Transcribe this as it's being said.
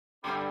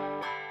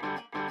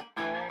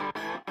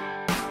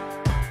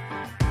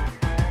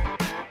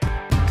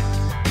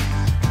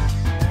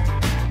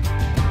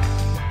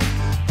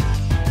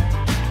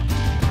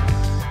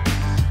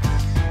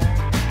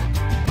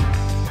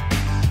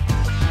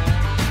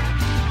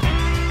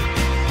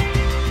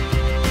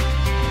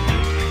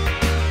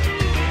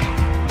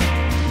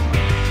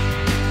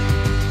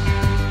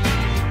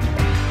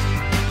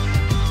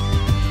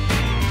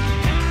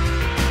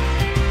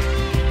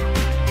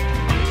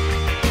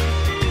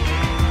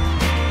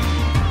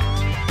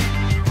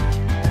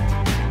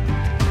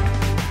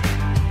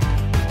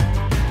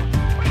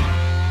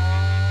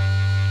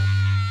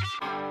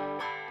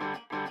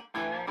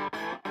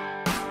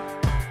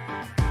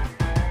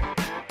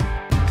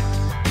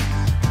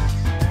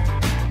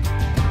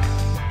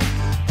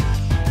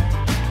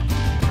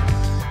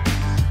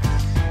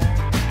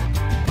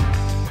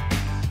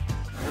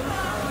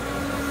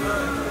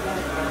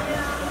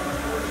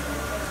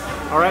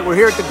right, we're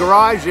here at the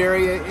garage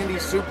area,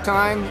 IndySoup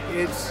time.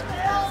 It's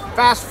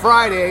Fast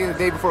Friday, the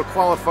day before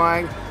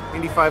qualifying,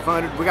 Indy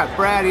 500. We got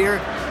Brad here.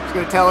 He's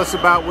going to tell us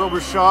about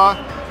Wilbur Shaw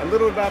and a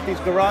little about these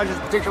garages,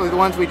 particularly the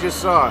ones we just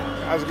saw.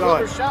 How's it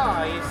going? Wilbur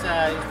Shaw, he's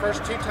his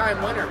first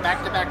two-time winner,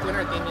 back-to-back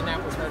winner at the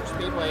Indianapolis Motor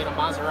Speedway in a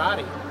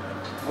Maserati.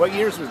 What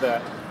years was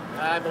that?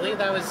 I believe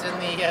that was in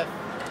the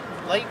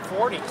late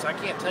 40s. I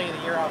can't tell you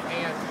the year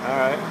offhand. All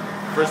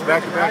right. First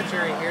back-to-back. garage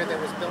area here that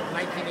was built in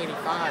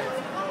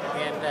 1985.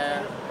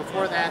 And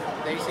before that,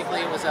 basically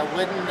it was a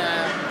wooden,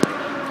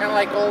 kind of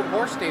like old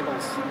horse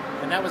stables.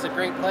 And that was a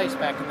great place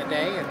back in the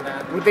day.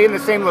 And were they in the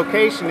same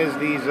location as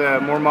these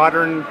more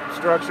modern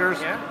structures?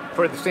 Yeah.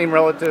 For the same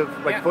relative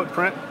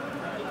footprint?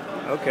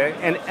 Okay.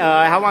 And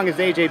how long has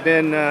AJ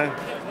been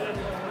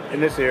in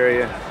this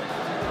area?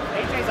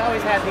 AJ's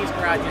always had these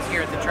garages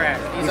here at the track.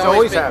 He's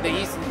always had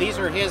these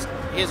are his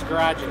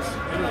garages.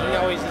 He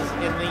always is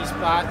in these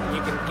spots, and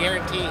you can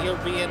guarantee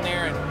he'll be in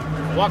there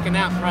and walking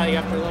out probably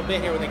after a little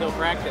bit here when they go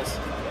practice.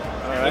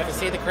 Right. You can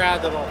see the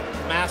crowd that'll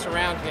mass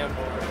around him.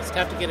 It's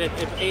tough to get an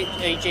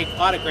AJ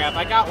autograph.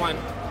 I got one.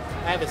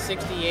 I have a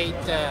 68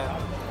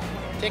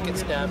 ticket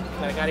stub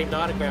that I got him to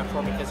autograph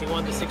for me because he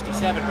won the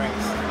 67 race.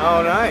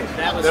 Oh, nice.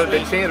 That was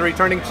the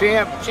returning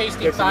champ. Chased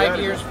him 5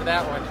 years for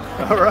that one.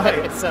 All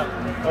right. So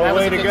that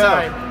was a good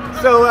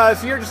time.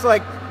 So you're just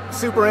like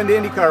super into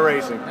IndyCar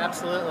racing.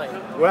 Absolutely.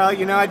 Well,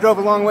 you know, I drove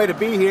a long way to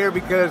be here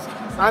because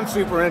I'm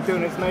super into it,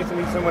 and it's nice to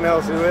meet someone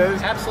else who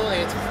is. Absolutely.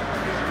 It's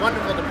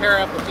wonderful to pair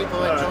up with people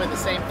who enjoy the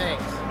same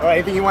things. All right,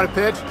 anything you want to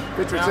pitch?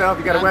 Pitch yourself.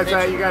 You got a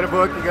website, you got a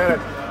book, you got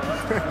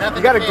a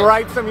you got a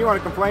gripe, something you want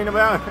to complain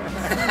about?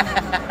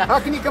 How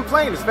can you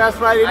complain? It's Fast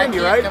Friday at Indy,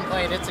 right? I can't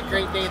complain. It's a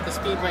great day at the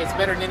Speedway. It's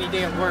better than any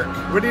day at work.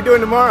 What are you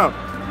doing tomorrow?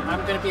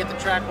 I'm going to be at the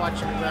track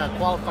watching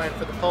qualifying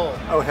for the pole.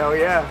 Oh, hell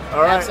yeah.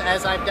 All right.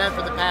 As I've done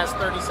for the past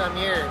 30-some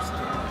years.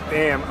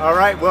 Damn. All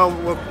right. Well,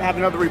 we'll have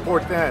another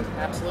report then.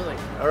 Absolutely.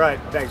 All right.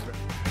 Thanks.